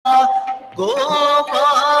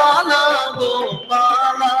గోపాల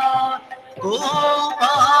గోపాల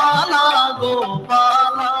గోపాల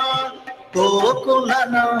గోపాల గోకుల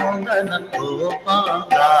నందన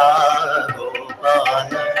గోపాల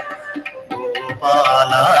గోపాల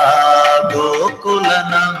గోపాల గోకుల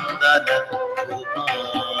నందన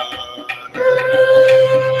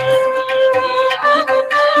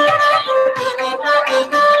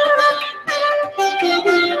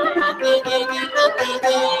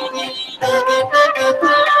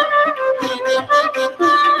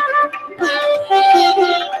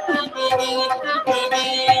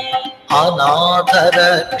అనాథ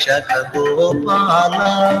రక్షక గోపాల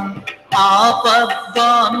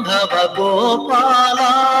ఆపద్బాంధవ గోపాల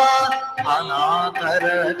అనాథ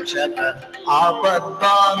రక్షక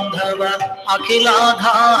ఆపద్బాంధవ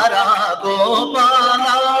అఖిలాధార గోపాల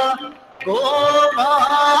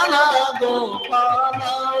గోపాల గోపాల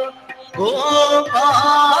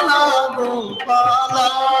గోపాల గోపాల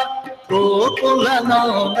గోకుల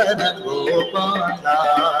నందన గోపాల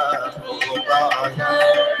గోపాల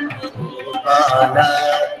గోపాల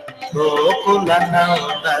గోకుల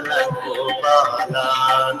నందన గోపాల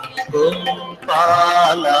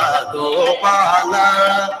గోపాల గోపాల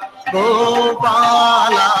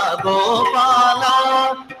గోపాల గోపాల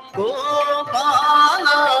గోపాల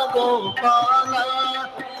గోపాల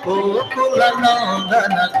గోకుల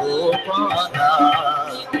నందన గోపాల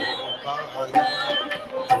గోపాల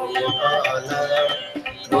గోపాల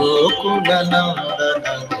గోకుల నందన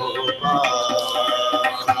గోపాల.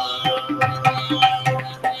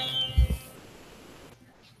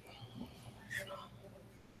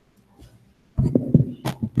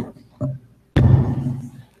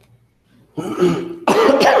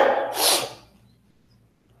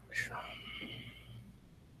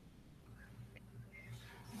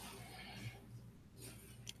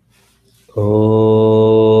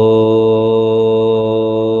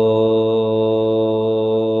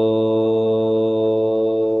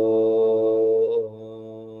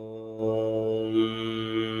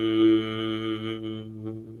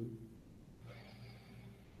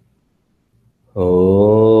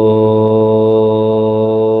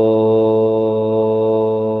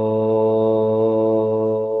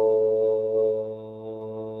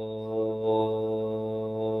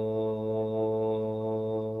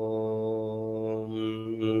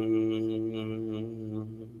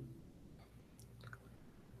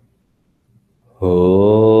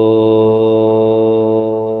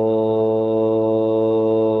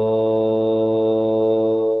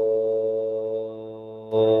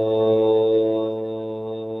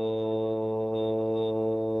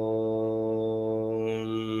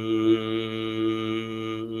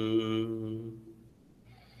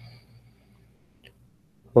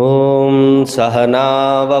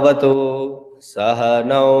 सहनाववतु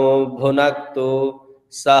सहनौ भुनक्तु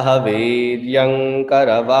सह वीर्यङ्करवावहै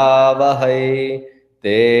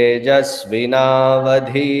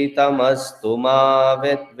तेजस्विनावधीतमस्तु मा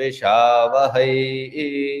विद्विषावहै।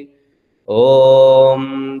 ॐ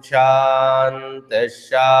शान्तिः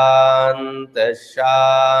शान्तिः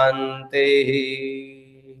शान्तिः।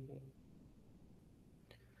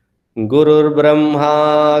 गुरुर्ब्रह्मा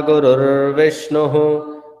गुरुर्विष्णुः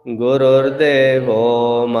गुरुर्देवो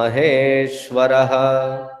महेश्वरः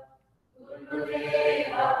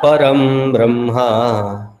परं ब्रह्मा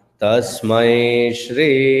तस्मै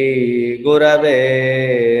श्री गुरवे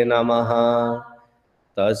नमः।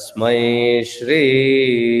 तस्मै श्री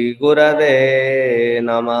गुरवे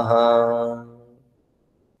नमः।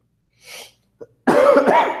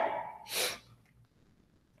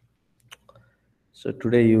 So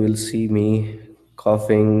today you will see me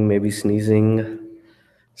coughing, maybe sneezing,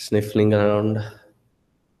 sniffling around.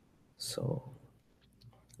 So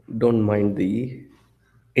don't mind the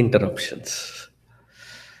interruptions.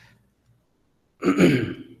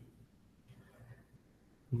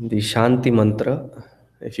 The Shanti mantra,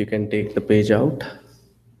 if you can take the page out.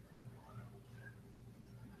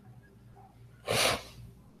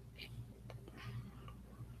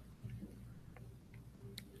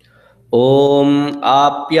 Om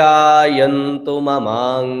apyayantu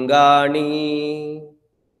mamangani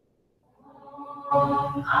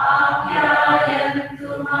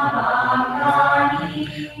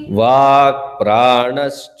vak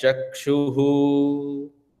pranaschakshuhu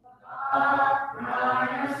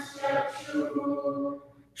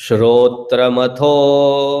shrotramatho.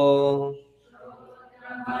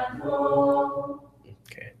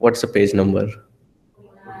 Okay, what's the page number?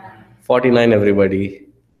 49, everybody.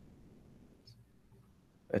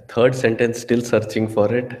 A third sentence, still searching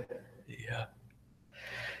for it. Yeah.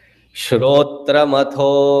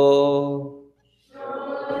 Shrotramatho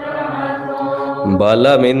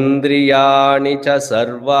बलमिन्द्रियाणि च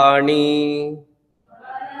सर्वाणि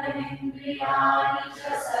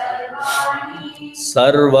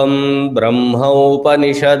सर्वं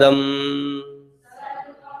ब्रह्मोपनिषदम्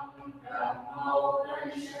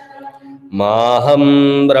माहं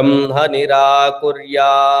ब्रह्म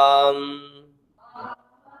निराकुर्याम्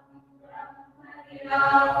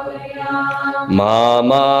मा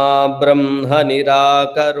ब्रह्म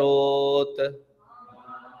निराकरोत्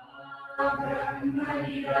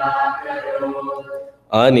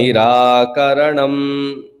अनिराकरणम्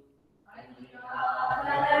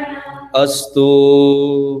अस्तु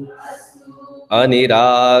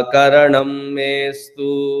अनिराकरणं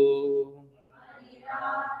मेस्तु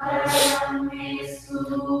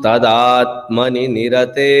तदात्मनि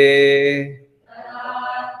निरते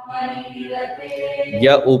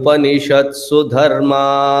य उपनिषत्सु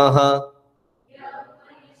धर्माः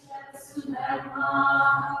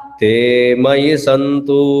ते मयि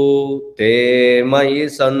सन्तु ते मयि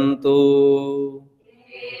सन्तु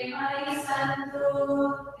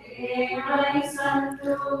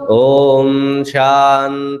ॐ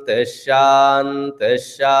शान्ति शान्ति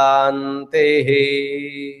शान्तिः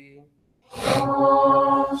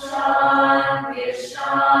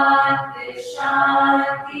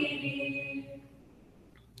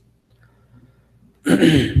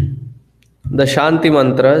The Shanti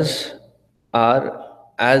mantras are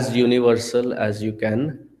as universal as you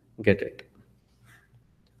can get it.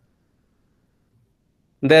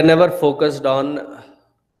 They're never focused on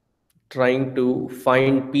trying to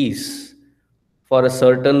find peace for a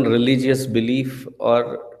certain religious belief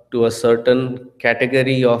or to a certain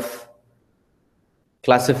category of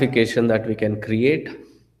classification that we can create,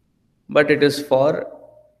 but it is for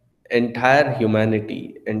entire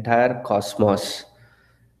humanity, entire cosmos,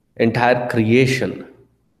 entire creation.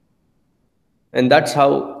 And that's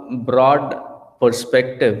how broad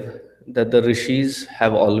perspective that the rishis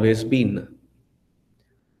have always been.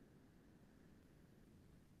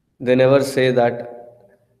 They never say that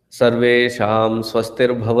Sarvesham swastir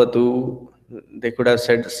bhavatu. They could have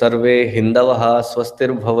said Sarve Hindavaha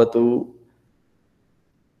swastir bhavatu,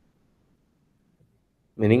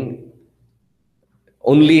 meaning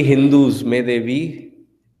only Hindus may they be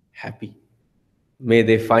happy, may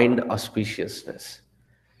they find auspiciousness.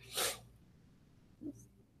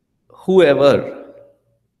 Whoever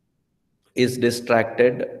is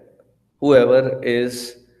distracted, whoever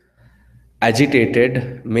is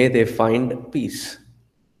agitated, may they find peace.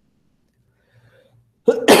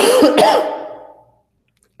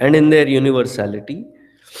 And in their universality,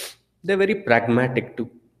 they're very pragmatic too.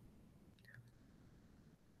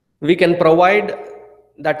 We can provide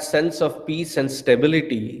that sense of peace and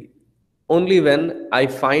stability only when I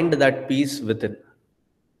find that peace within.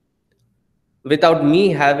 Without me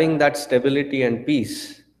having that stability and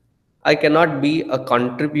peace, I cannot be a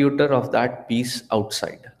contributor of that peace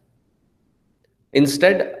outside.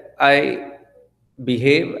 Instead, I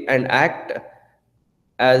behave and act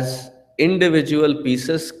as individual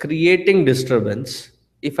pieces creating disturbance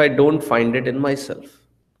if I don't find it in myself.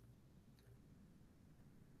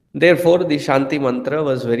 Therefore, the Shanti mantra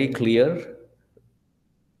was very clear,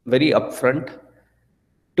 very upfront.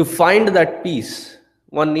 To find that peace,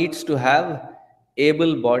 one needs to have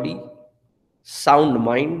able body, sound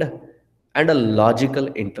mind, and a logical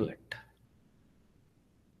intellect.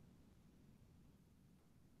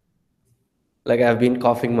 Like I've been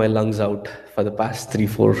coughing my lungs out for the past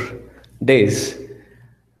 3-4 days.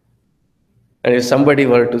 And if somebody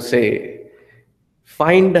were to say,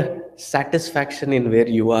 find satisfaction in where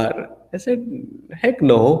you are, I said, heck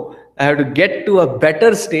no. I have to get to a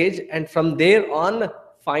better stage and from there on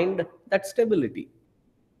find that stability.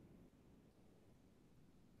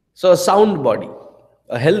 So a sound body,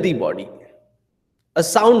 a healthy body, a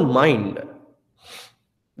sound mind,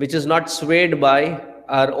 which is not swayed by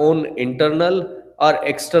our own internal or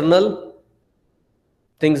external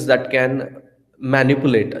things that can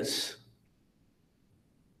manipulate us.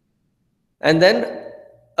 And then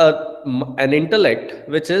an intellect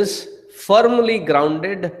which is firmly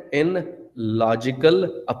grounded in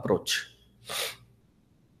logical approach.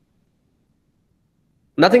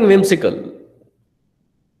 Nothing whimsical,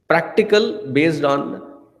 practical based on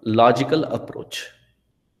logical approach.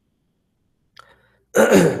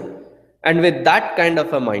 And with that kind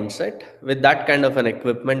of a mindset, with that kind of an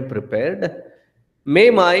equipment prepared,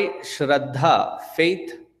 may my Shraddha,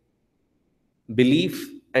 faith, belief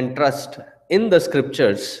and trust in the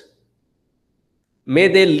scriptures, may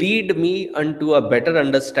they lead me unto a better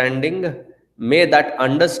understanding. May that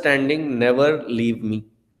understanding never leave me.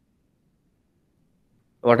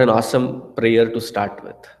 What an awesome prayer to start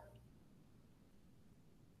with.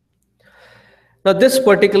 Now, this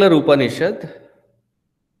particular Upanishad,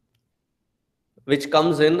 which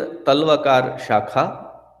comes in Talvakar Shakha,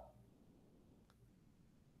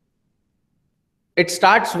 it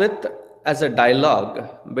starts with as a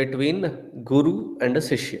dialogue between Guru and a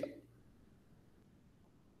Sishya.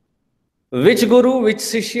 Which Guru, which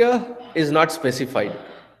Sishya is not specified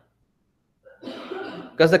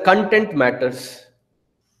because the content matters,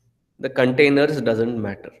 the containers doesn't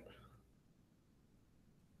matter.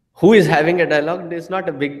 Who is having a dialogue is not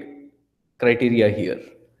a big criteria here.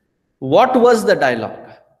 What was the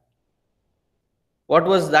dialogue? What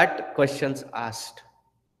was that questions asked?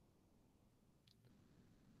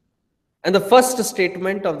 And the first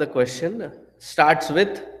statement of the question starts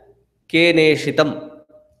with Keneshitam.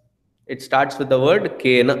 It starts with the word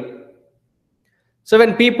Kena. So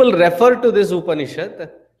when people refer to this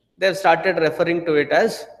Upanishad, they have started referring to it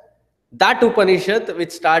as that Upanishad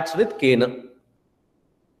which starts with Kena.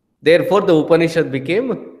 Therefore, the Upanishad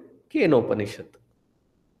became Kenopanishad.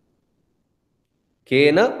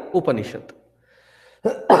 Kena Upanishad.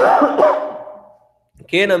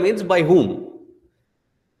 Kena means by whom.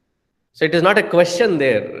 So it is not a question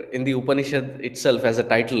there in the Upanishad itself as a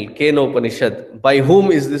title, Kena Upanishad. By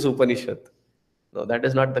whom is this Upanishad? No, that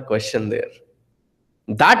is not the question there.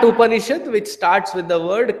 That Upanishad which starts with the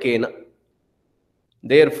word Kena.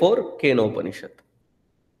 Therefore, Kena Upanishad.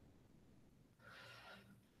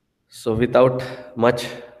 So without much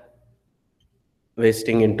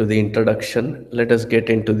wasting into the introduction, let us get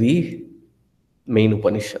into the main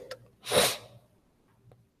Upanishad.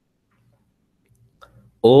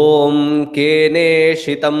 ॐ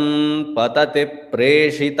केनेशितं पतति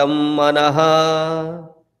प्रेषितं मनः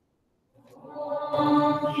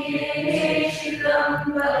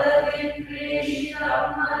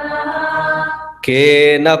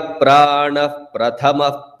केन प्राणः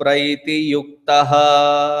प्रथमः प्रैतियुक्तः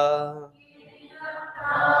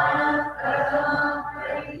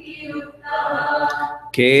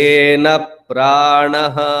केन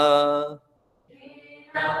प्राणः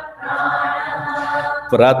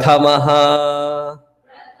प्रथमः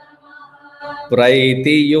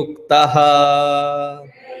प्रैतियुक्तः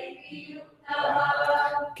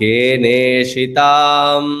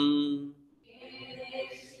केनेशिताम्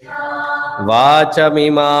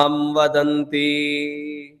वाचमिमां वदन्ति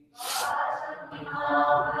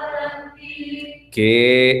के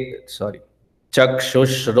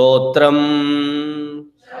चक्षुश्रोत्रम्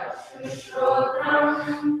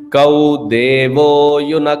कौ देवो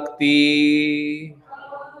युनक्ति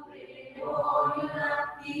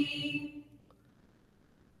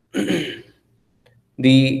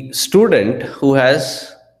The student who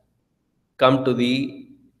has come to the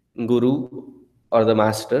guru or the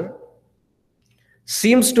master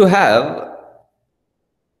seems to have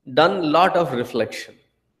done a lot of reflection,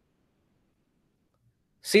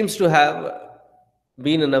 seems to have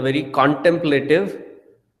been in a very contemplative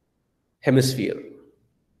hemisphere.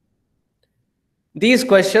 These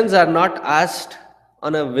questions are not asked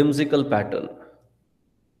on a whimsical pattern.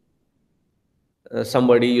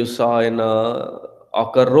 Somebody you saw in a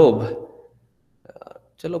ochre robe,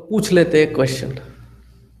 chalo पूछ लेते हैं question.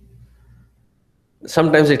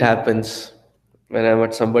 Sometimes it happens when I'm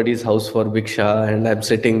at somebody's house for Vichara and I'm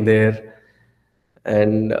sitting there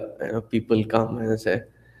and people come and say,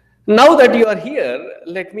 now that you are here,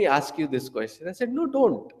 let me ask you this question. I said, no,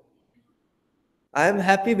 don't. I am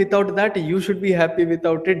happy without that. You should be happy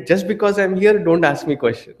without it. Just because I'm here, don't ask me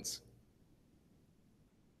questions.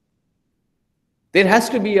 There has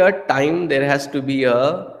to be a time, there has to be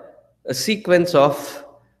a sequence of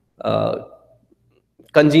uh,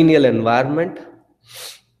 congenial environment.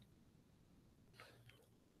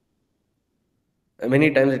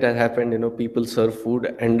 Many times it has happened, people serve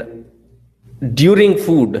food and during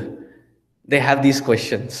food, they have these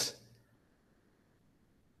questions.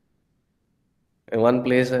 In one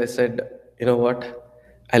place I said, you know what,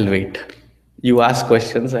 I'll wait. You ask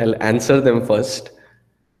questions, I'll answer them first.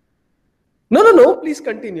 No, please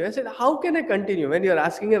continue. I said, how can I continue when you're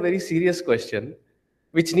asking a very serious question,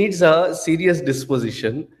 which needs a serious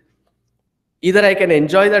disposition? Either I can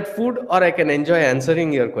enjoy that food or I can enjoy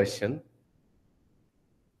answering your question.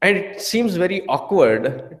 And it seems very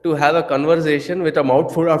awkward to have a conversation with a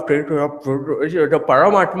mouthful of the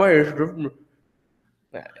Paramatma is.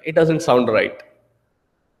 It doesn't sound right.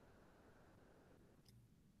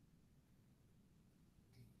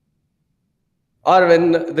 Or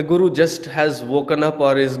when the guru just has woken up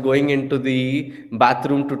or is going into the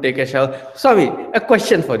bathroom to take a shower. Swami, a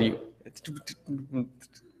question for you.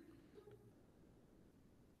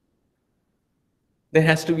 There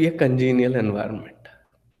has to be a congenial environment.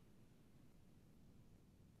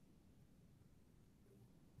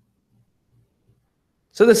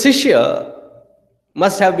 So the Shishya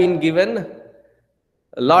must have been given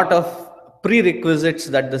a lot of prerequisites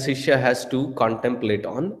that the Shishya has to contemplate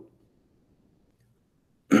on.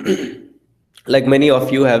 Like many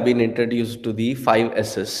of you have been introduced to the 5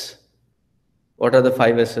 S's. What are the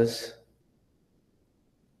 5 S's?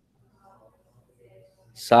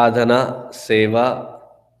 Sadhana, Seva,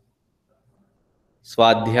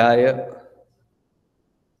 Swadhyaya,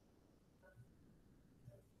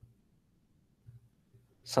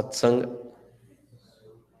 Satsang,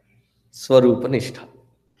 Swarupanishta.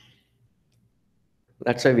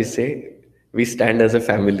 That's why we say we stand as a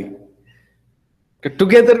family.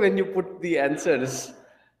 Together, when you put the answers,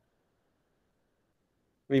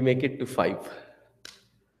 we make it to 5.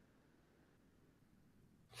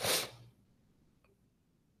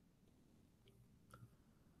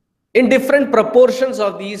 In different proportions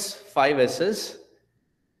of these 5 S's,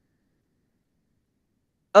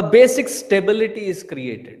 a basic stability is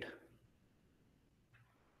created.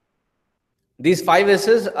 These 5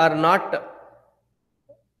 S's are not,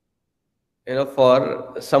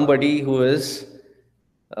 for somebody who is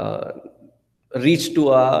reached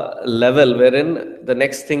to a level wherein the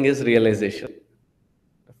next thing is realization.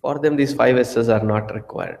 For them, these 5 S's are not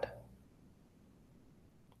required.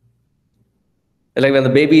 Like when the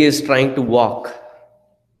baby is trying to walk,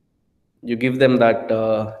 you give them that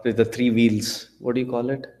with the 3 wheels. What do you call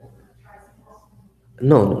it?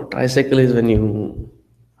 No, tricycle is when you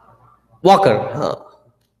walker.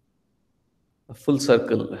 A full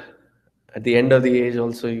circle. At the end of the age,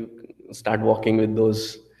 also you start walking with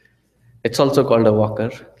those. It's also called a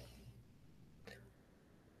walker.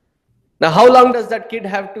 Now, how long does that kid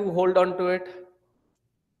have to hold on to it?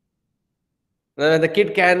 The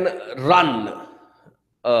kid can run.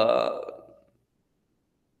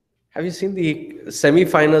 Have you seen the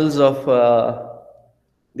semi-finals of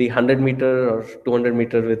the 100-meter or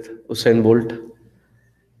 200-meter with Usain Bolt?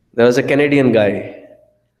 There was a Canadian guy,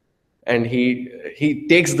 and he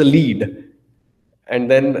takes the lead, and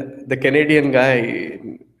then the Canadian guy,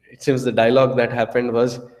 it seems the dialogue that happened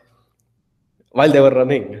was, while they were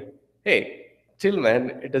running, "Hey, chill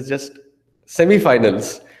man, it is just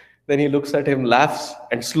semi-finals." Then he looks at him, laughs,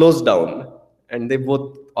 and slows down, and they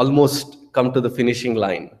both almost come to the finishing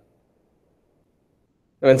line.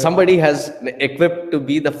 When somebody has equipped to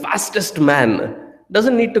be the fastest man,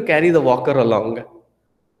 doesn't need to carry the walker along.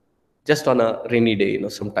 Just on a rainy day,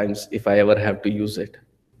 sometimes if I ever have to use it.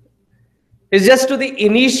 It's just to the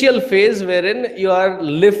initial phase wherein you are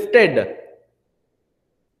lifted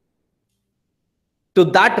to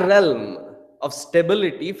that realm of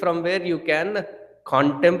stability from where you can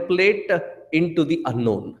contemplate into the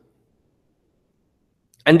unknown.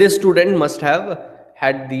 And this student must have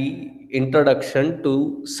had the introduction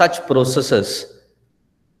to such processes.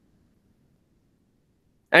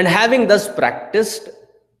 And having thus practiced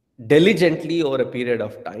diligently over a period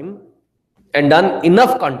of time and done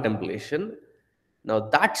enough contemplation, now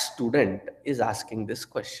that student is asking this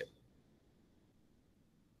question.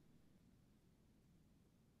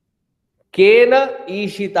 Kena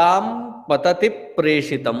ishitam patati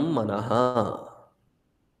preshitam manaha.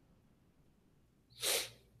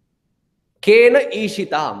 Kena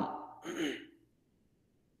ishitam.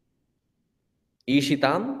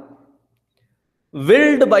 Ishitam,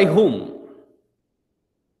 willed by whom?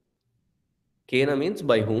 Kena means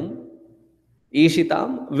by whom.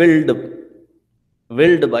 Ishitam, willed.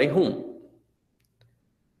 Willed by whom?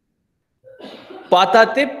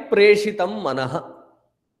 Patati preshitam manaha.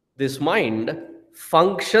 This mind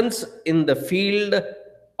functions in the field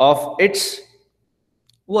of its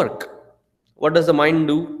work. What does the mind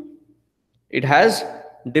do? It has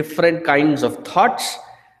different kinds of thoughts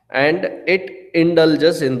and it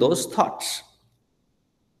indulges in those thoughts.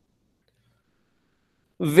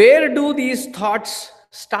 Where do these thoughts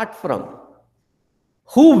start from?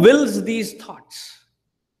 Who wills these thoughts?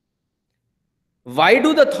 Why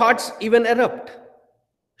do the thoughts even erupt?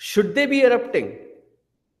 Should they be erupting?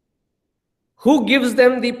 Who gives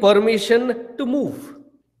them the permission to move?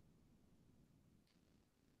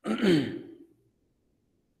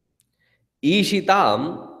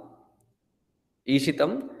 Ishitam,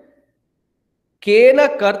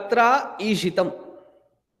 kena kartra ishitam.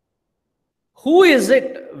 Who is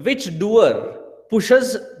it which doer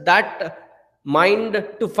pushes that mind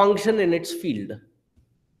to function in its field?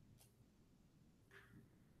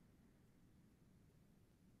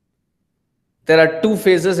 There are 2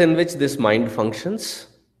 phases in which this mind functions: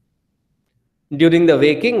 during the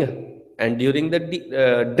waking and during the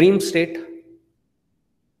dream state.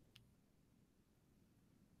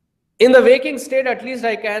 In the waking state, at least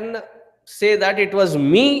I can say that it was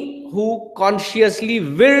me who consciously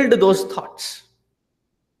willed those thoughts.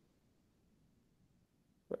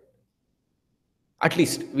 At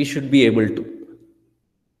least we should be able to.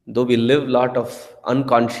 Though we live a lot of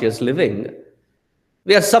unconscious living,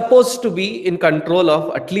 we are supposed to be in control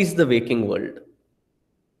of at least the waking world.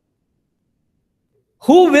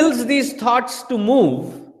 Who wills these thoughts to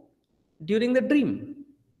move during the dream?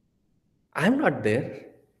 I am not there.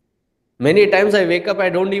 Many times I wake up, I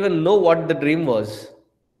don't even know what the dream was.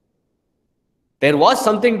 There was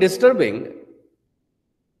something disturbing,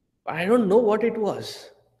 but I don't know what it was.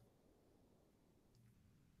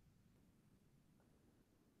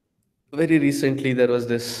 Very recently, there was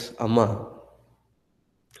this Amma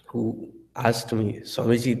who asked me,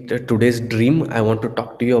 Swamiji, today's dream, I want to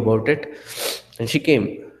talk to you about it. And she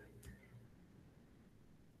came.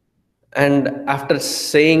 And after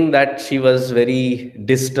saying that she was very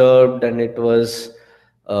disturbed and it was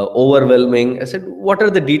overwhelming, I said, what are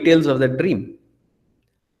the details of the dream?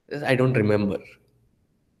 She said, I don't remember.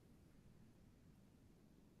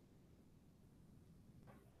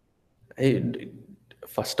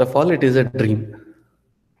 First of all, it is a dream.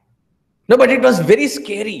 No, but it was very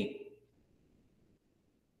scary.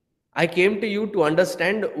 I came to you to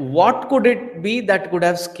understand what could it be that could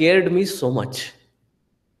have scared me so much.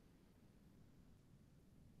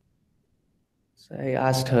 So I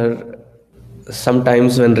asked her,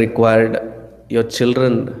 sometimes when required, your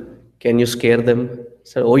children, can you scare them? I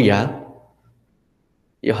said, oh yeah.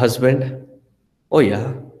 Your husband? Oh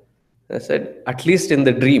yeah. I said, at least in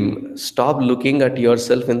the dream, stop looking at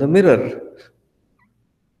yourself in the mirror.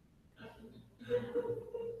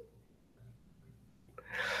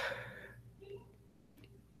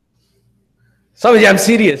 Swamiji, I'm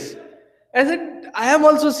serious. I said, I am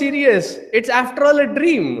also serious. It's after all a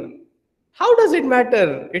dream. How does it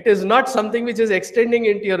matter? It is not something which is extending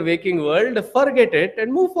into your waking world. Forget it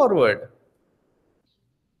and move forward.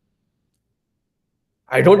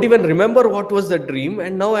 I don't even remember what was the dream,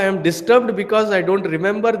 and now I am disturbed because I don't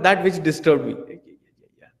remember that which disturbed me.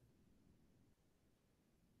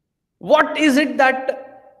 What is it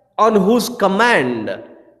that on whose command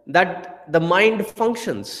that the mind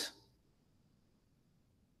functions?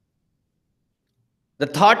 The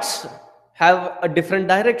thoughts have a different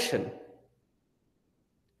direction.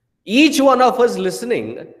 Each one of us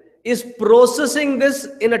listening is processing this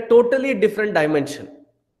in a totally different dimension,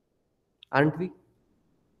 aren't we?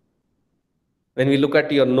 When we look at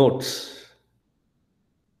your notes,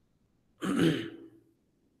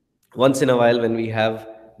 once in a while when we have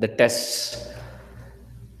the tests,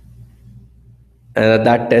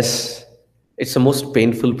 that test, it's the most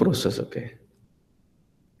painful process, okay?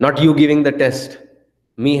 Not you giving the test,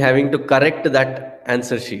 me having to correct that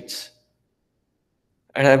answer sheets.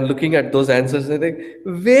 And I'm looking at those answers and I think,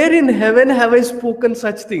 where in heaven have I spoken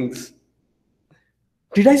such things?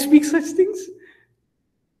 Did I speak such things?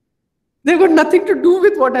 They've got nothing to do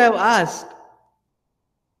with what I have asked.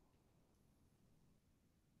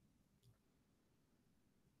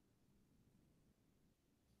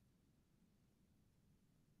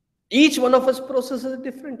 Each one of us processes it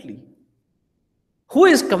differently. Who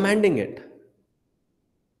is commanding it?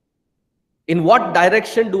 In what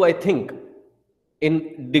direction do I think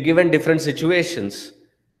in the given different situations?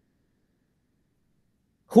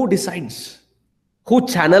 Who decides? Who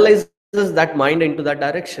channelizes that mind into that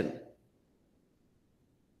direction?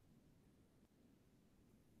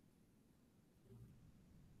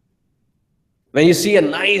 When you see a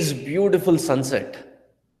nice, beautiful sunset,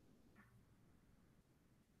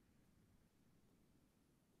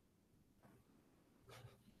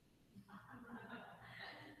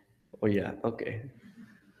 oh yeah, okay.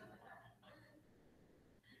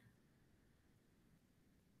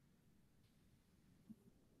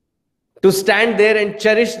 To stand there and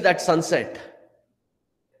cherish that sunset.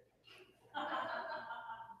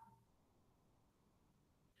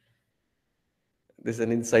 There's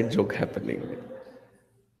an inside joke happening.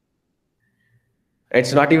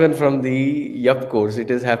 It's not even from the YUP course,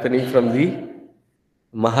 it is happening from the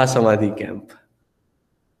Mahasamadhi camp.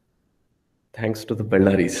 Thanks to the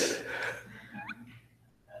Bellaris.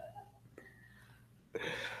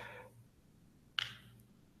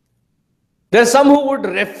 There are some who would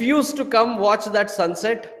refuse to come watch that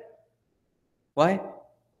sunset. Why?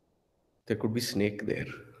 There could be snake there.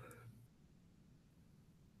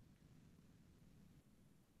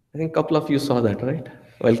 I think a couple of you saw that, right?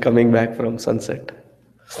 While coming back from sunset.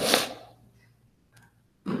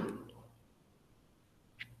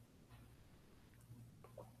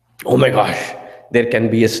 Oh my gosh, there can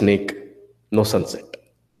be a snake. No sunset.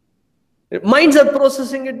 Minds are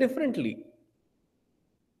processing it differently.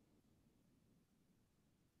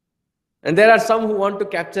 And there are some who want to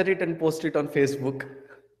capture it and post it on Facebook.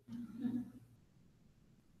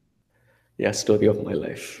 Yeah, story of my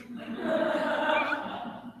life.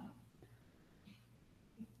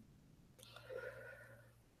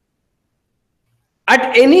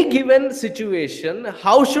 At any given situation,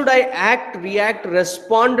 how should I act, react,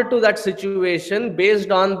 respond to that situation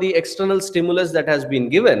based on the external stimulus that has been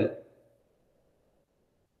given?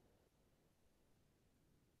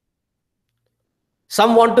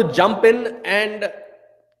 Some want to jump in and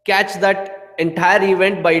catch that entire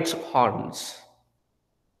event by its horns.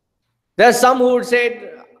 There are some who would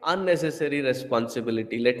say, unnecessary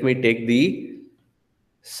responsibility, let me take the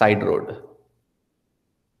side road.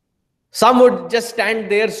 Some would just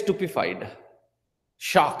stand there stupefied,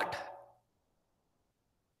 shocked.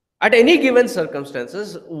 At any given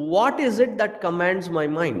circumstances, what is it that commands my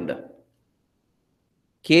mind?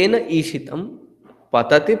 Kena ishitam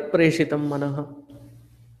patati preshitam manaha.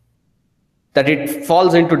 That it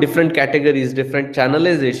falls into different categories, different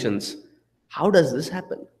channelizations. How does this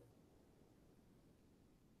happen?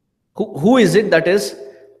 Who is it that is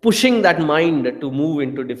pushing that mind to move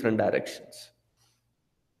into different directions?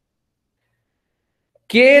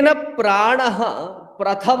 Kena pranaha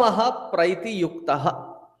prathamaha praiti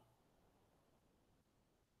yuktaha.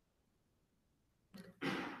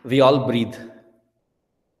 We all breathe,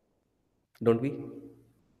 don't we?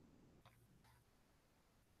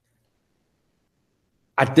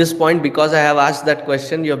 At this point, because I have asked that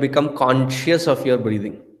question, you have become conscious of your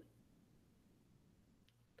breathing.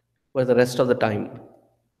 For the rest of the time,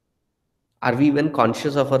 are we even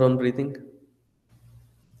conscious of our own breathing?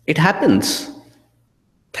 It happens,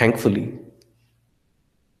 thankfully.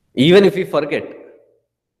 Even if we forget,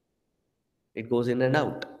 it goes in and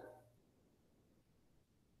out.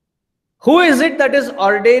 Who is it that is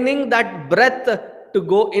ordaining that breath to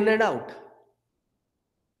go in and out?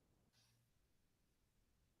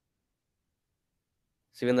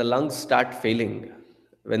 See, when the lungs start failing,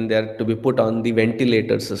 when they are to be put on the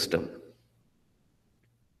ventilator system,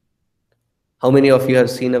 how many of you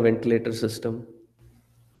have seen a ventilator system?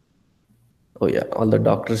 Oh yeah, all the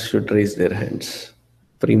doctors should raise their hands.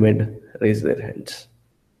 Pre-med, raise their hands.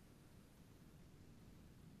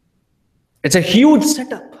 It's a huge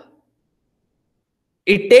setup.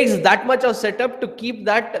 It takes that much of setup to keep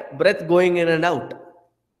that breath going in and out.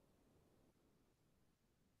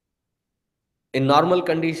 In normal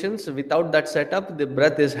conditions, without that setup, the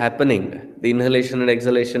breath is happening. The inhalation and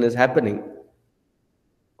exhalation is happening.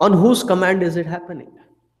 On whose command is it happening?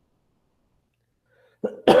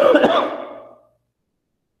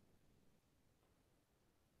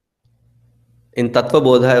 In Tattva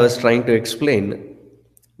Bodha, I was trying to explain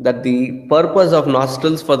that the purpose of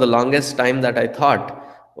nostrils for the longest time that I thought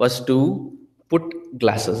was to put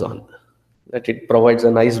glasses on. That it provides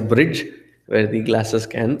a nice bridge where the glasses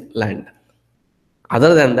can land.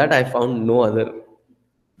 Other than that, I found no other.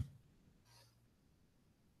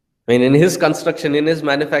 I mean, in his construction, in his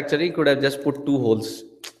manufacturing, he could have just put 2 holes.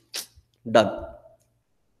 Done.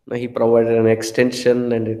 Now, he provided an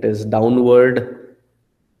extension and it is downward.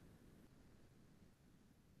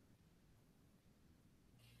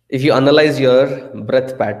 If you analyze your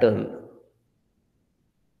breath pattern,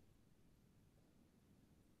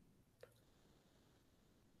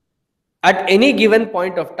 at any given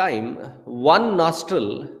point of time, one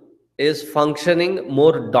nostril is functioning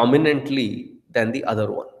more dominantly than the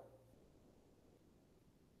other one.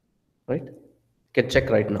 Right? You can check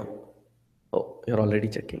right now. Oh, you're already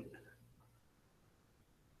checking.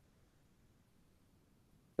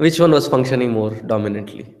 Which one was functioning more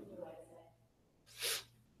dominantly?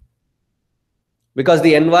 Because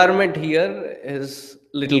the environment here is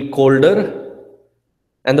little colder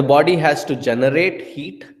and the body has to generate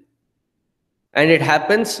heat, and it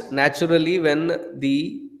happens naturally when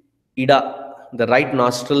the ida, the right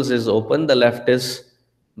nostrils is open, the left is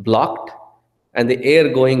blocked, and the air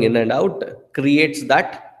going in and out creates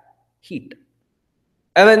that heat.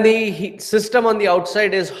 And when the heat system on the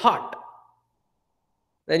outside is hot,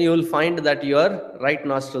 then you will find that your right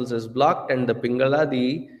nostrils is blocked and the pingala,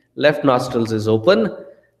 the left nostrils is open,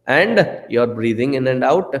 and you're breathing in and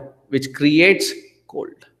out, which creates cold.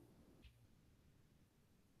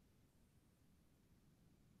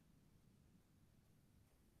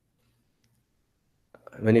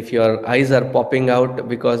 When if your eyes are popping out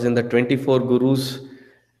because in the 24 gurus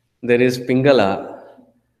there is pingala,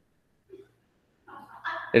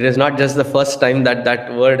 it is not just the first time that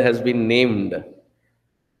that word has been named.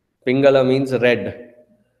 Pingala means red.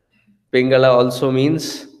 Pingala also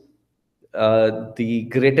means the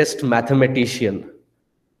greatest mathematician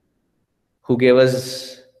who gave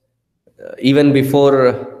us, even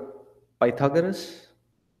before Pythagoras.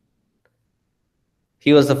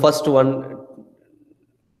 He was the first one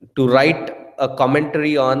to write a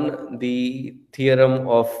commentary on the theorem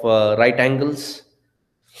of right angles,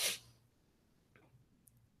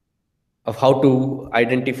 of how to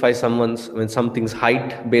identify someone's when something's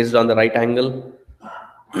height based on the right angle.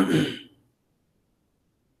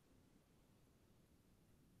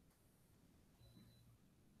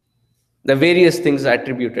 The various things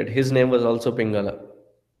attributed. His name was also Pingala.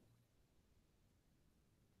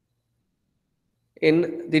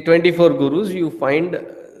 In the 24 gurus, you find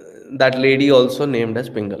that lady also named as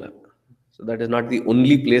Pingala. So that is not the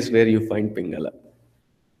only place where you find Pingala.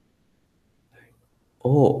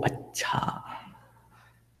 Oh, acha.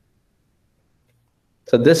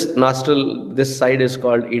 So this nostril, this side is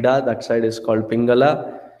called Ida, that side is called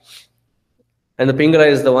Pingala. And the Pingala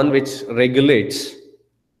is the one which regulates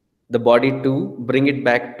the body to bring it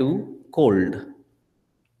back to cold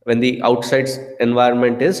when the outside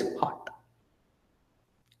environment is hot.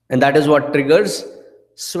 And that is what triggers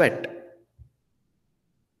sweat,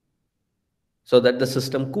 so that the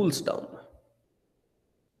system cools down.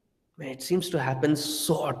 It seems to happen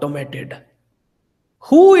so automated.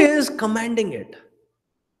 Who is commanding it?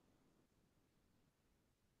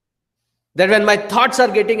 That when my thoughts are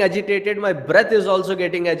getting agitated, my breath is also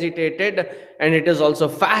getting agitated, and it is also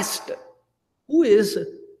fast. Who is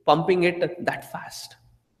pumping it that fast?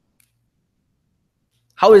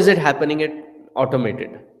 How is it happening it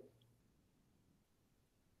automated?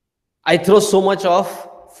 I throw so much of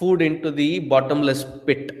food into the bottomless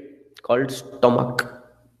pit called stomach.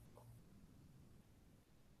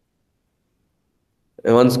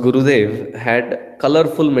 Once Gurudev had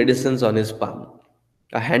colorful medicines on his palm,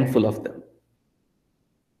 a handful of them.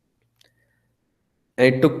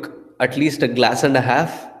 And it took at least a glass and a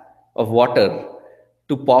half of water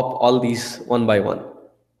to pop all these one by one.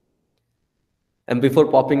 And before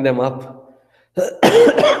popping them up,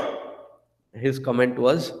 his comment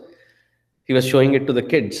was, he was showing it to the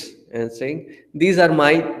kids and saying, "These are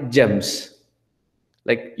my gems."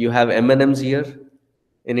 Like you have M&Ms here.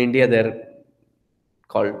 In India, they're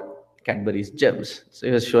called Cadbury's gems. So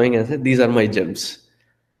he was showing and said, "These are my gems."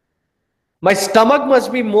 My stomach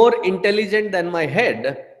must be more intelligent than my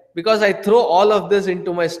head, because I throw all of this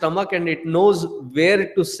into my stomach and it knows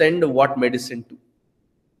where to send what medicine to.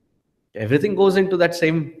 Everything goes into that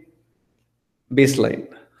same baseline.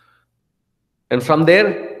 And from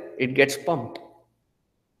there, it gets pumped.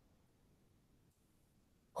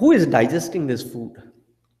 Who is digesting this food?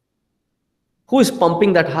 Who is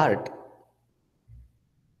pumping that heart?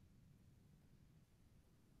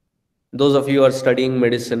 Those of you who are studying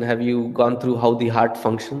medicine, have you gone through how the heart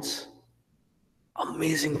functions?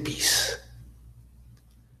 Amazing piece.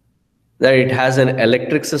 That it has an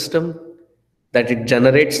electric system, that it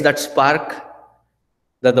generates that spark,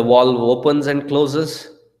 that the valve opens and closes,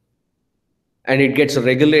 and it gets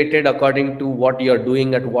regulated according to what you're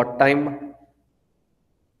doing at what time.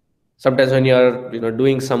 Sometimes when you're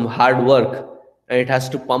doing some hard work and it has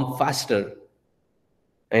to pump faster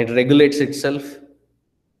and it regulates itself.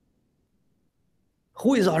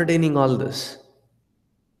 Who is ordaining all this?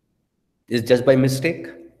 Is it just by mistake?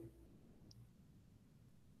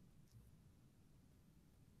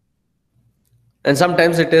 And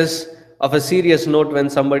sometimes it is of a serious note when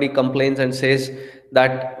somebody complains and says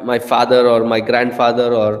that my father or my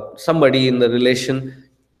grandfather or somebody in the relation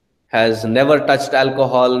has never touched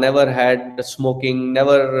alcohol, never had smoking,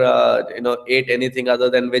 never ate anything other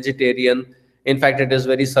than vegetarian. In fact, it is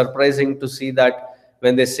very surprising to see that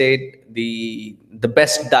when they say the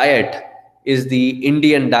best diet is the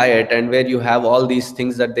Indian diet, and where you have all these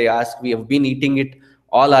things that they ask, we have been eating it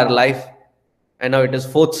all our life, and now it is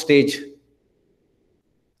fourth stage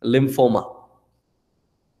lymphoma.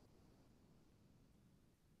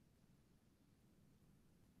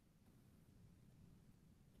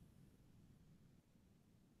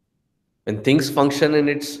 When things function in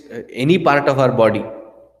its any part of our body,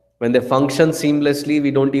 when they function seamlessly, we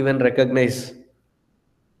don't even recognize.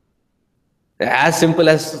 As simple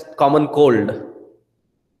as common cold,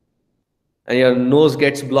 and your nose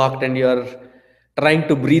gets blocked and you're trying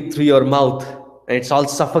to breathe through your mouth and it's all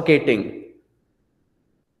suffocating.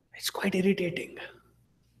 It's quite irritating.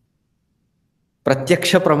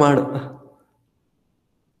 Pratyaksha pramana.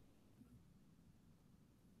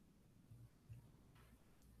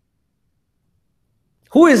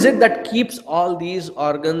 Who is it that keeps all these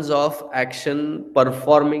organs of action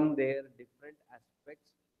performing their different aspects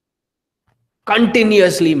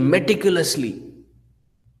continuously, meticulously?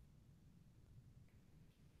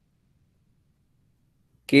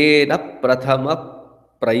 Kena prathama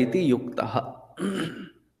praiti yuktaha.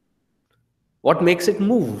 What makes it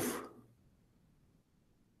move?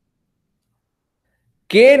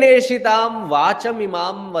 Keneshitam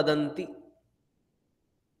vachamimam vadanti.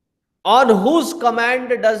 On whose command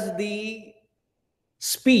does the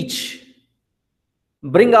speech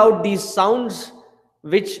bring out these sounds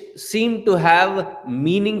which seem to have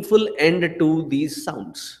meaningful end to these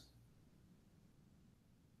sounds?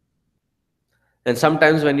 And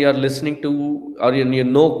sometimes when you are listening to, or you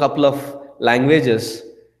know a couple of languages,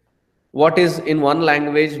 what is in one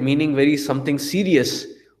language meaning very something serious,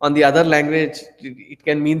 on the other language it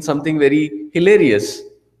can mean something very hilarious.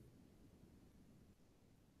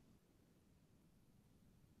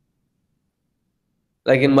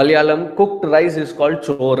 Like in Malayalam, cooked rice is called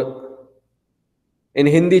chor. In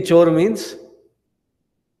Hindi, chor means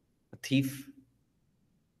a thief.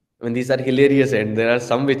 I mean, these are hilarious, and there are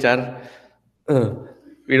some which are, uh,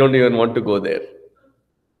 we don't even want to go there.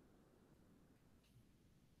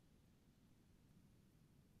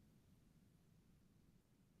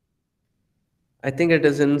 I think it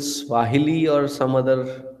is in Swahili or some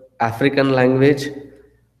other African language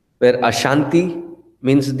where Ashanti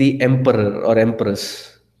means the emperor or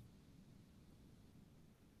empress.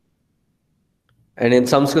 And in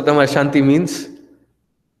Sanskritam, Ashanti means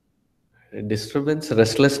disturbance,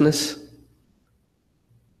 restlessness.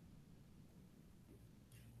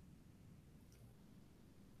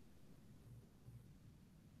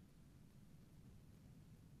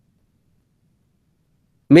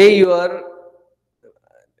 May your,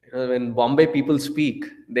 when Bombay people speak,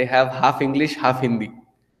 they have half English, half Hindi.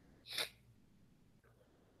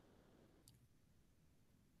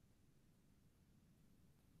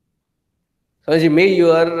 Swamiji, may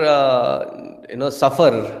your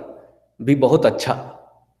suffer be बहुत अच्छा.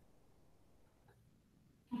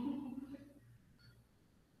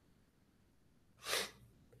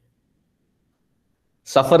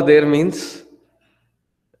 Suffer there means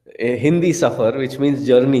a Hindi suffer, which means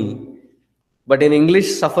journey. But in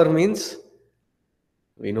English, suffer means,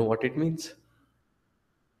 we know what it means.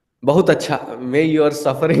 बहुत अच्छा. May your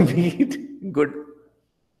suffering be good.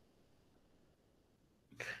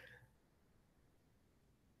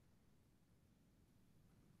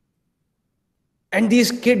 And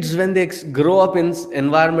these kids, when they grow up in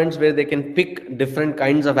environments where they can pick different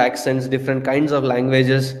kinds of accents, different kinds of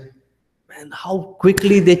languages, man, how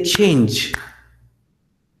quickly they change.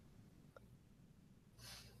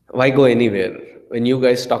 Why go anywhere when you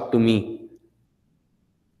guys talk to me?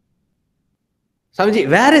 Swamiji,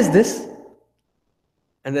 where is this?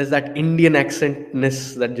 And there's that Indian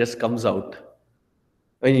accentness that just comes out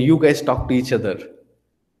when you guys talk to each other.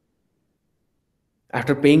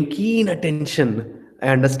 After paying keen attention, I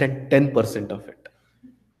understand 10% of it.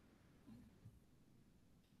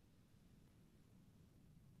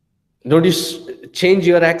 Don't you change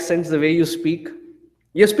your accents the way you speak?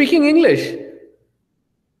 You're speaking English.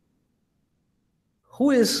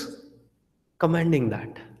 Who is commanding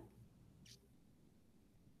that?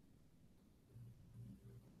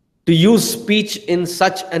 To use speech in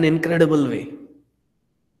such an incredible way.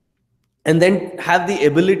 And then have the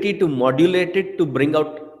ability to modulate it to bring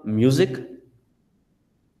out music.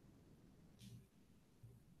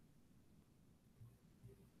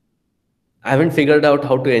 I haven't figured out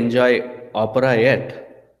how to enjoy opera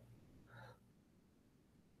yet.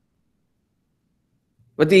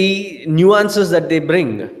 But the nuances that they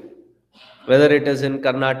bring, whether it is in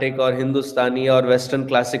Carnatic or Hindustani or Western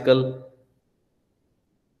classical,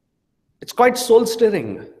 it's quite soul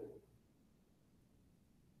stirring.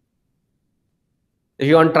 If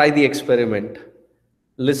you want to try the experiment,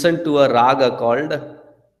 listen to a raga called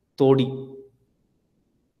Todi.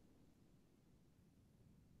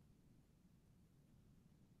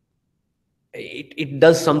 It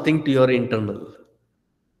does something to your internal,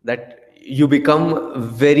 that you become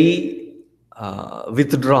very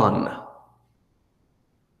withdrawn.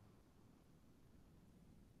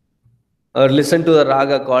 Or listen to a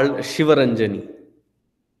raga called Shivaranjani.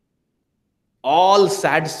 All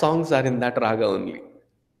sad songs are in that raga only.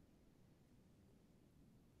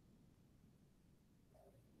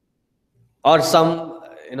 Or some,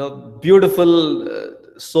 beautiful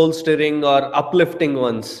soul stirring or uplifting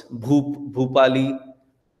ones, Bhupali.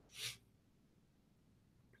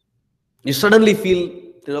 You suddenly feel,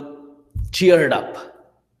 cheered up.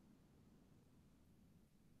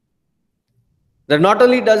 That not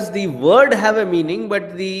only does the word have a meaning,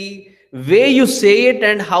 but the way you say it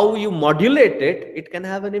and how you modulate it, it can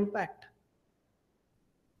have an impact.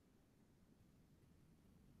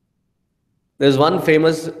 There's one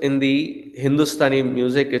famous in the Hindustani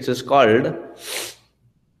music, which is called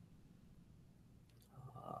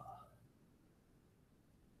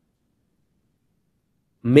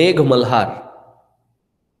Megh Malhar.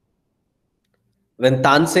 When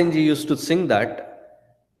Tansen ji used to sing that,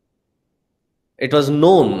 it was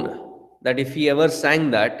known that if he ever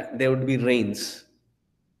sang that, there would be rains,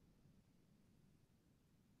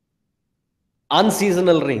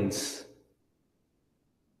 unseasonal rains,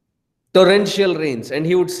 torrential rains, and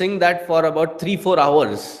he would sing that for about 3 4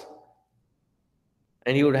 hours,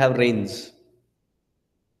 and he would have rains.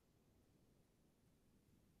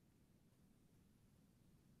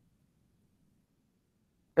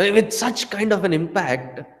 And with such kind of an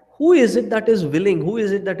impact, who is it that is willing? Who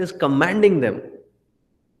is it that is commanding them?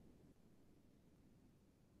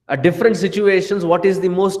 At different situations, what is the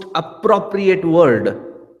most appropriate word?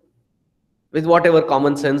 With whatever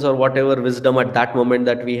common sense or whatever wisdom at that moment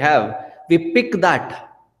that we have, we pick that.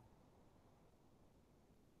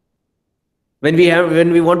 When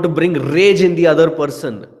we want to bring rage in the other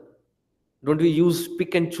person, don't we use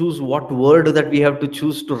pick and choose what word that we have to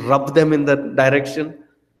choose to rub them in that direction?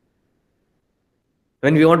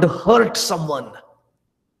 When we want to hurt someone,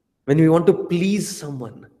 when we want to please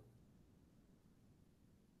someone,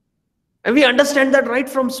 and we understand that right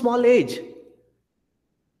from small age.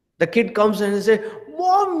 The kid comes and says,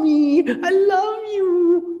 "Mommy, I love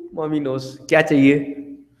you." Mommy knows, "Kya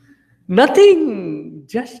chahiye?" Nothing,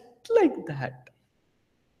 just like that.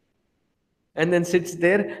 And then sits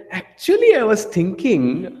there. Actually, I was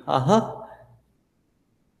thinking,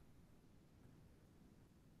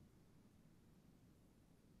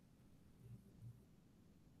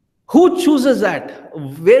 who chooses that?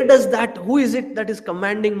 Where does that, who is it that is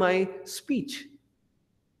commanding my speech?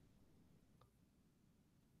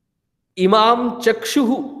 Imam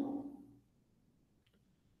Chakshuhu.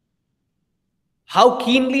 How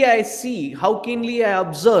keenly I see, how keenly I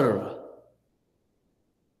observe.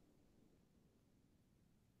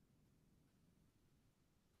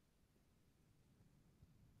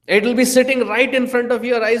 It will be sitting right in front of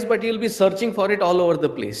your eyes, but you'll be searching for it all over the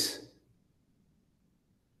place.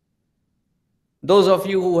 Those of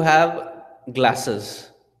you who have glasses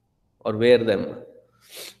or wear them,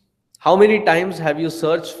 how many times have you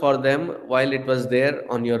searched for them while it was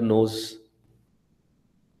there on your nose?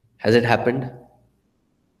 Has it happened?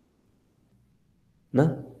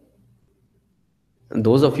 No? And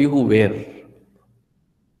those of you who wear,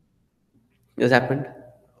 has happened?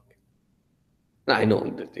 I know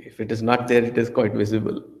that if it is not there, it is quite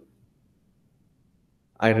visible.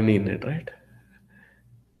 Irony in it, right?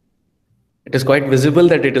 It is quite visible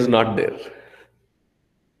that it is not there.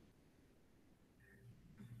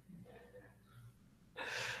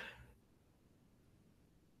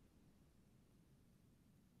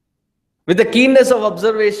 With the keenness of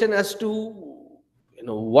observation as to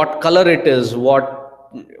what color it is,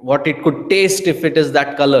 what it could taste if it is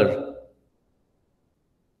that color,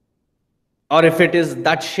 or if it is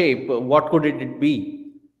that shape, what could it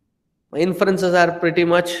be? My inferences are pretty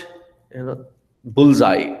much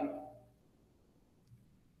bullseye.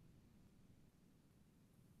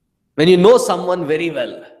 When you know someone very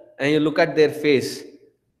well and you look at their face,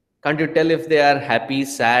 can't you tell if they are happy,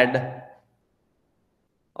 sad,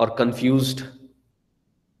 or confused?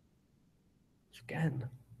 You can,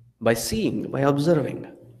 by seeing, by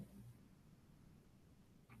observing.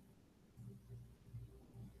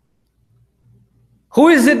 Who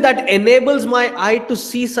is it that enables my eye to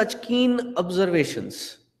see such keen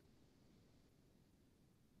observations?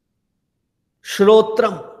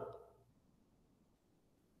 Shrotram.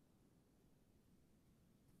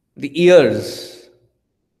 The ears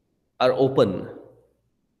are open.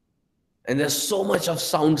 And there's so much of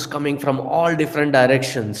sounds coming from all different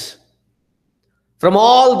directions. From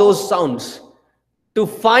all those sounds, to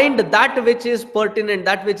find that which is pertinent,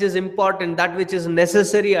 that which is important, that which is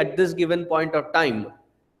necessary at this given point of time,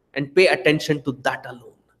 and pay attention to that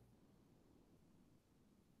alone.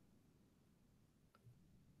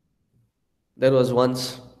 There was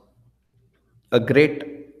once a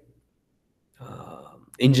great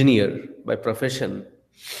engineer by profession.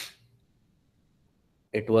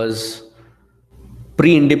 It was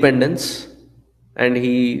pre-independence, and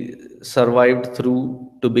he survived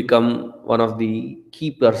through to become one of the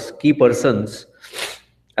key persons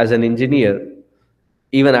as an engineer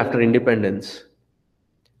even after independence.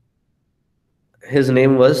 His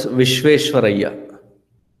name was Vishveshwaraya,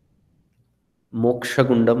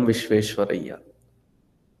 Mokshagundam Vishveshwaraya.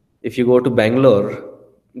 If you go to Bangalore,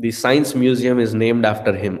 the Science Museum is named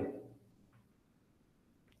after him.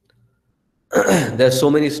 There are so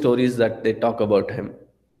many stories that they talk about him.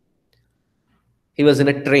 He was in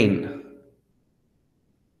a train,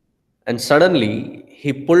 and suddenly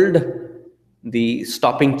he pulled the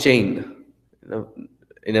stopping chain.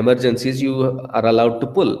 In emergencies, you are allowed to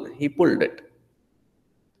pull. He pulled it.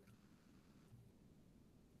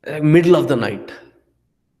 Middle of the night.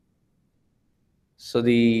 So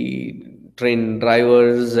the train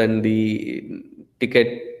drivers and the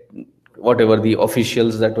ticket, whatever the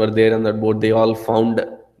officials that were there on that board, they all found,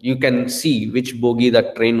 you can see which bogie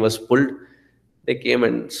that train was pulled. They came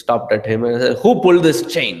and stopped at him and said, "Who pulled this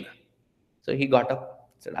chain?" So he got up,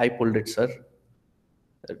 said, "I pulled it, sir."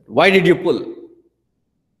 Said, "Why did you pull?"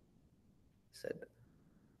 Said,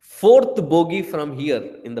 "Fourth bogie from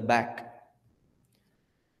here in the back.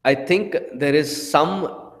 I think there is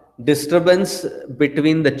some disturbance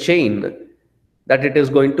between the chain that it is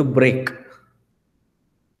going to break."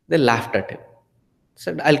 They laughed at him.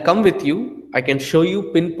 Said, "I'll come with you. I can show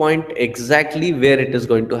you pinpoint exactly where it is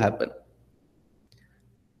going to happen.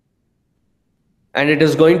 And it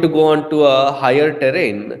is going to go on to a higher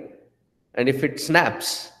terrain. And if it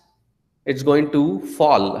snaps, it's going to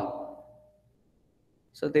fall."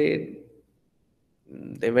 So they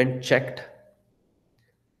went checked,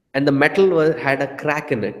 and the metal had a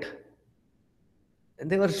crack in it. And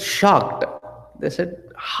they were shocked. They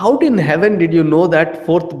said, "How in heaven did you know that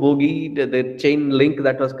fourth bogie, the chain link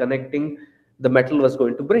that was connecting the metal, was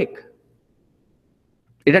going to break?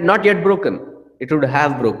 It had not yet broken. It would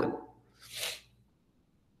have broken."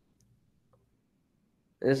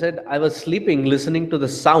 They said, "I was sleeping listening to the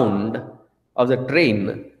sound of the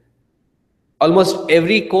train. Almost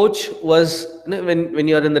every coach was, when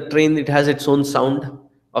you are in the train, it has its own sound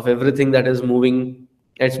of everything that is moving.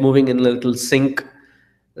 It's moving in a little sync.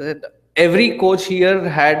 That every coach here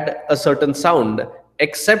had a certain sound,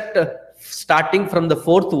 except starting from the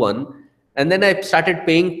fourth one. And then I started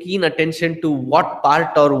paying keen attention to what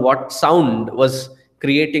part or what sound was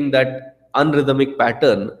creating that unrhythmic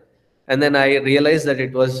pattern. And then I realized that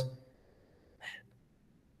it was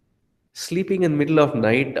sleeping in middle of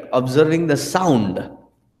night, observing the sound.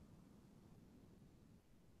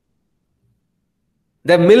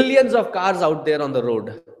 There are millions of cars out there on the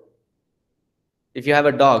road. If you have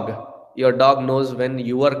a dog, your dog knows when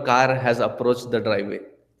your car has approached the driveway,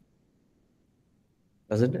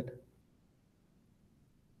 doesn't it?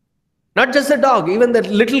 Not just the dog, even the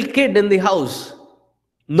little kid in the house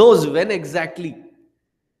knows when exactly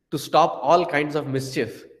to stop all kinds of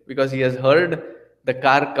mischief, because he has heard the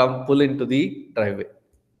car come pull into the driveway.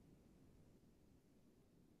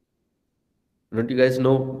 Don't you guys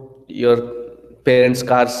know your parents'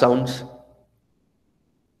 car sounds?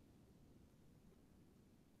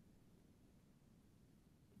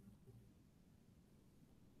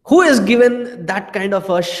 Who is given that kind of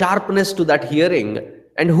a sharpness to that hearing,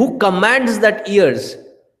 and who commands that ears?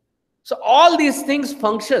 So all these things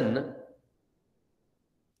function,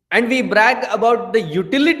 and we brag about the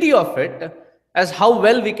utility of it as how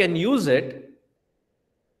well we can use it.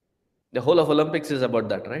 The whole of Olympics is about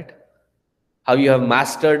that, right? How you have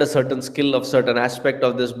mastered a certain skill of certain aspect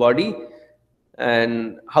of this body,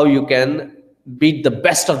 and how you can beat the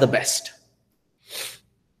best of the best.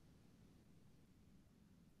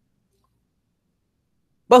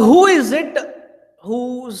 But who is it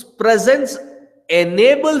whose presence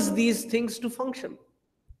enables these things to function?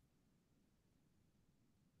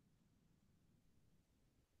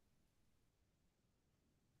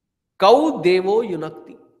 Kau Devo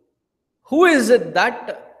Yunakti. Who is it,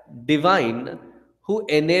 that divine, who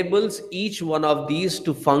enables each one of these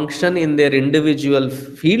to function in their individual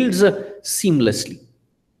fields seamlessly?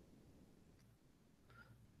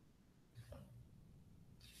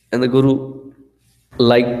 And the Guru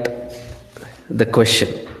liked the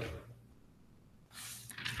question.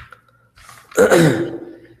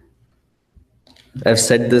 I've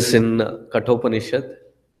said this in Kenopanishad,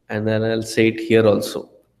 and then I'll say it here also,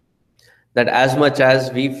 that as much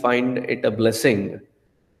as we find it a blessing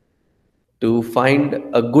to find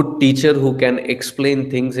a good teacher who can explain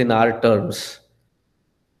things in our terms,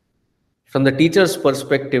 from the teacher's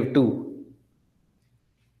perspective too,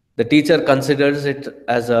 the teacher considers it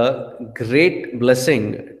as a great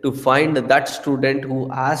blessing to find that student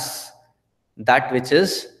who asks that which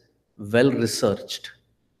is well researched.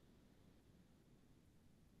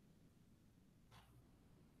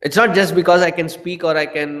 It's not just because I can speak, or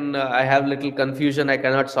I have little confusion, I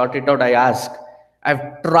cannot sort it out, I ask.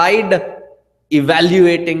 I've tried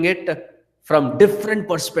evaluating it from different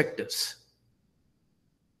perspectives.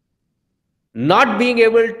 Not being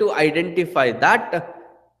able to identify that,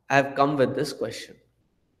 I have come with this question.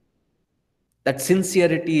 That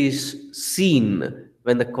sincerity is seen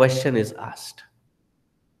when the question is asked.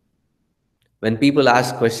 When people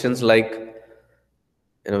ask questions like,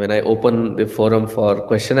 when I open the forum for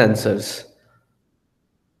question answers,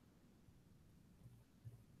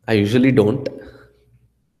 I usually don't.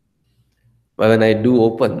 But when I do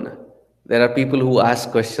open, there are people who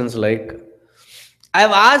ask questions like,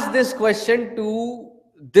 I've asked this question to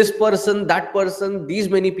this person, that person, these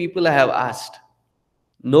many people I have asked.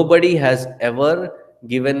 Nobody has ever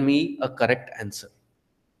given me a correct answer.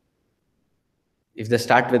 If they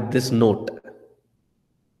start with this note,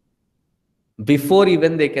 before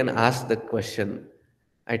even they can ask the question,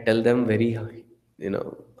 I tell them very,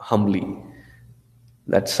 humbly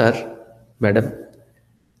that, sir, madam,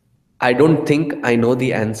 I don't think I know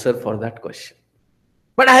the answer for that question.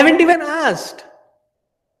 But I haven't even asked.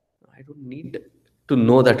 I don't need to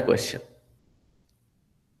know that question.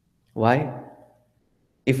 Why?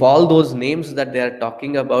 If all those names that they are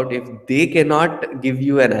talking about, if they cannot give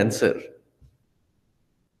you an answer,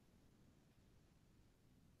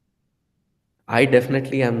 I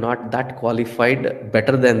definitely am not that qualified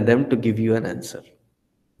better than them to give you an answer.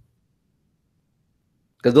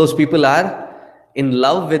 Because those people are in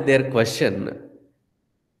love with their question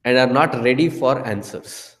and are not ready for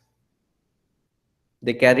answers.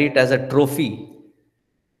 They carry it as a trophy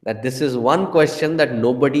that this is one question that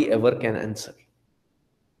nobody ever can answer.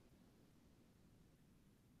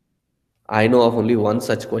 I know of only one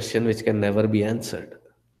such question which can never be answered.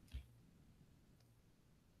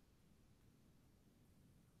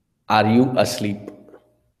 Are you asleep?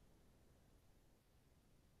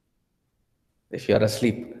 If you are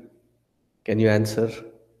asleep, can you answer?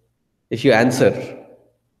 If you answer,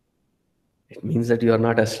 it means that you are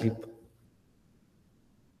not asleep.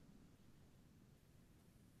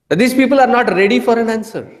 But these people are not ready for an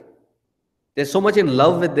answer. They're so much in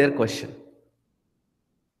love with their question.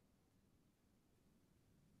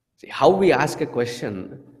 See, how we ask a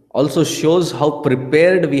question also shows how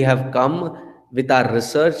prepared we have come with our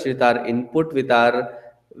research, with our input, with our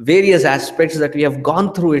various aspects that we have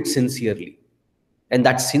gone through it sincerely. And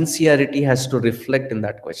that sincerity has to reflect in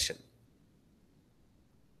that question.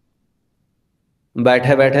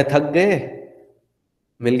 बैठे बैठे थक गए,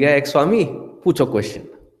 मिल गया एक स्वामी, पूछो question.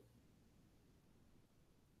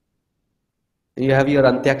 You have your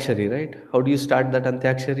Antyakshari, right? How do you start that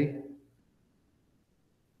Antyakshari?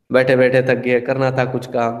 बैठे बैठे थक गए, करना था कुछ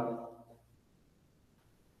काम.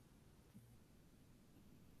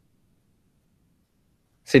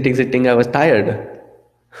 Sitting, I was tired.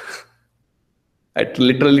 I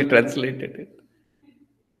literally translated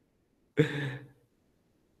it.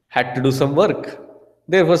 Had to do some work.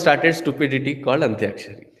 Therefore started stupidity called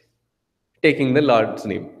Antyakshari. Taking the Lord's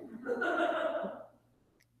name.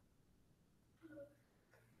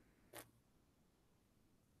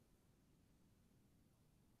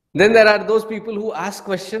 Then there are those people who ask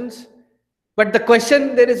questions, but the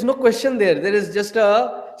question, there is no question there. There is just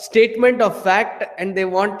a statement of fact, and they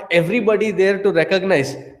want everybody there to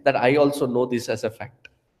recognize that I also know this as a fact.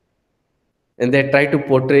 And they try to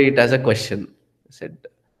portray it as a question. I said,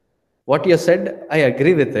 what you said, I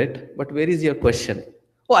agree with it, but where is your question?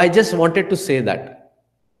 Oh, I just wanted to say that.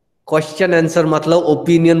 Question answer matlab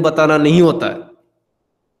opinion batana nahi hota hai.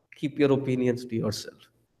 Keep your opinions to yourself.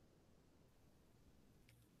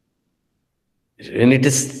 When it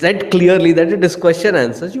is said clearly that it is question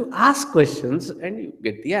answers, you ask questions and you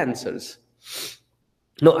get the answers.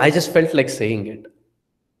 No, I just felt like saying it.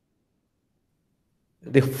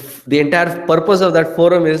 The entire purpose of that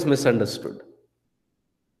forum is misunderstood.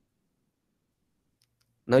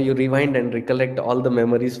 Now you rewind and recollect all the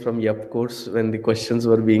memories from YUP course when the questions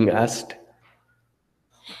were being asked.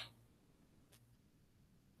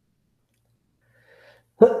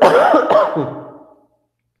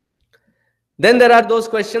 Then there are those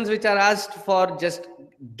questions which are asked for just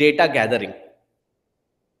data gathering.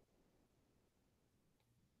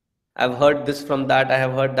 I've heard this from that, I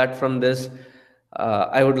have heard that from this.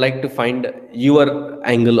 I would like to find your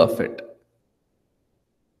angle of it.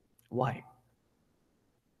 Why?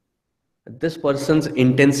 This person's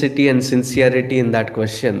intensity and sincerity in that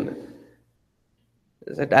question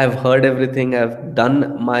is that I've heard everything, I've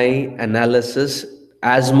done my analysis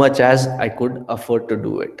as much as I could afford to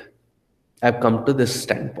do it. I've come to this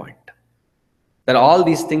standpoint that all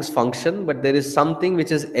these things function, but there is something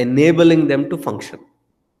which is enabling them to function.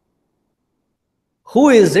 Who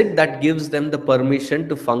is it that gives them the permission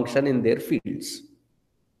to function in their fields?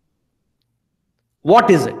 What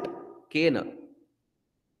is it? Kena.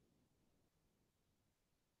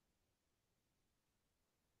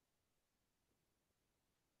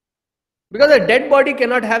 Because a dead body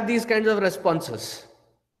cannot have these kinds of responses.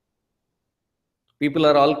 People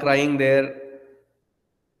are all crying there,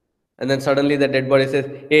 and then suddenly the dead body says,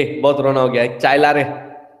 hey, bahut rona ho gaya, chai la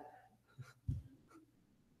rahe.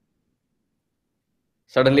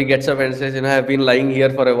 Suddenly gets up and says, I've been lying here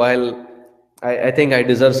for a while. I think I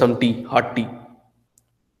deserve some tea, hot tea.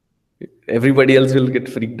 Everybody else will get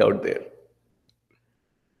freaked out there.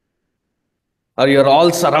 Or you're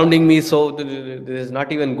all surrounding me, so there is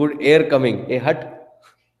not even good air coming. Hey, hut,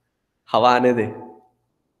 hawa aane de.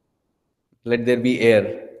 Let there be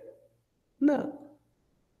air. No.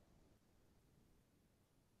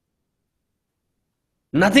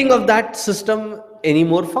 Nothing of that system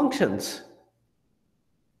anymore functions.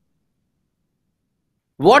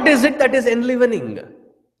 What is it that is enlivening?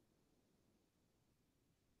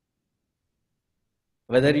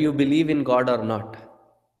 Whether you believe in God or not.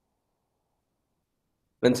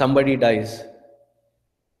 When somebody dies,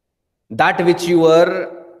 that which you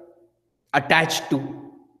were attached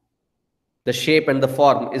to, the shape and the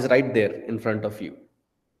form is right there in front of you.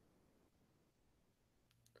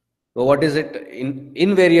 So what is it?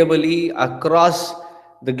 Invariably across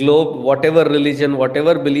the globe, whatever religion,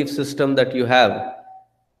 whatever belief system that you have,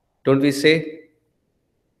 don't we say,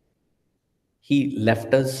 he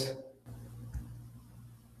left us?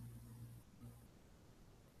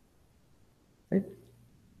 Right?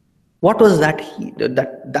 What was that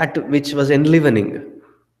that which was enlivening?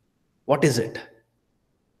 What is it?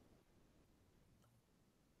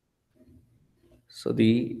 So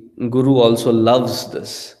the Guru also loves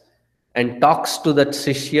this and talks to that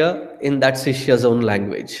Shishya in that Shishya's own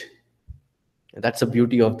language. That's the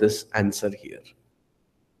beauty of this answer here.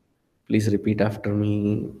 Please repeat after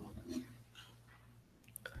me.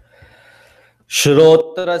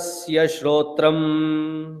 Shrotrasya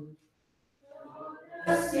Shrotram.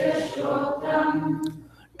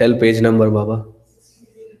 Tell page number, Baba.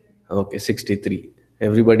 Okay, 63.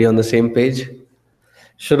 Everybody on the same page?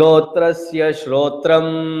 Shrotrasya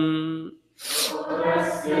Shrotram.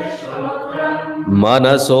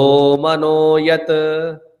 Manaso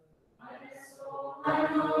Manoyat.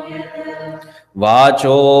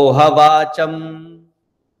 Vacho Havacham.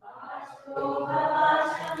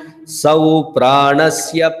 Sau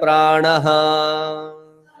Pranasya Pranaha.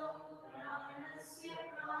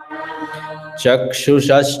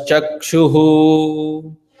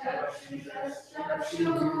 Chakshushaschakshushu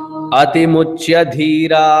Atimuchya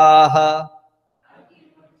Dhiraha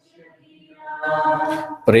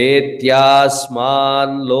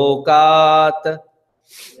Pretyasman Lokat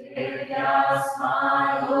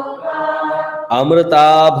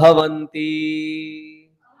Amrita Bhavanti.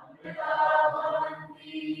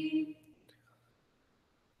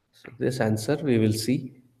 So this answer we will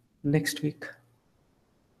see next week.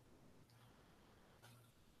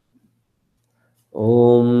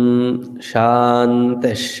 Om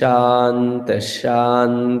Shanti Shanti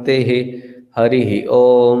Shanti Harihi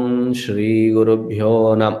Om Shri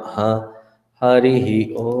Gurubhyo Namaha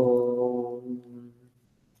Harihi Om.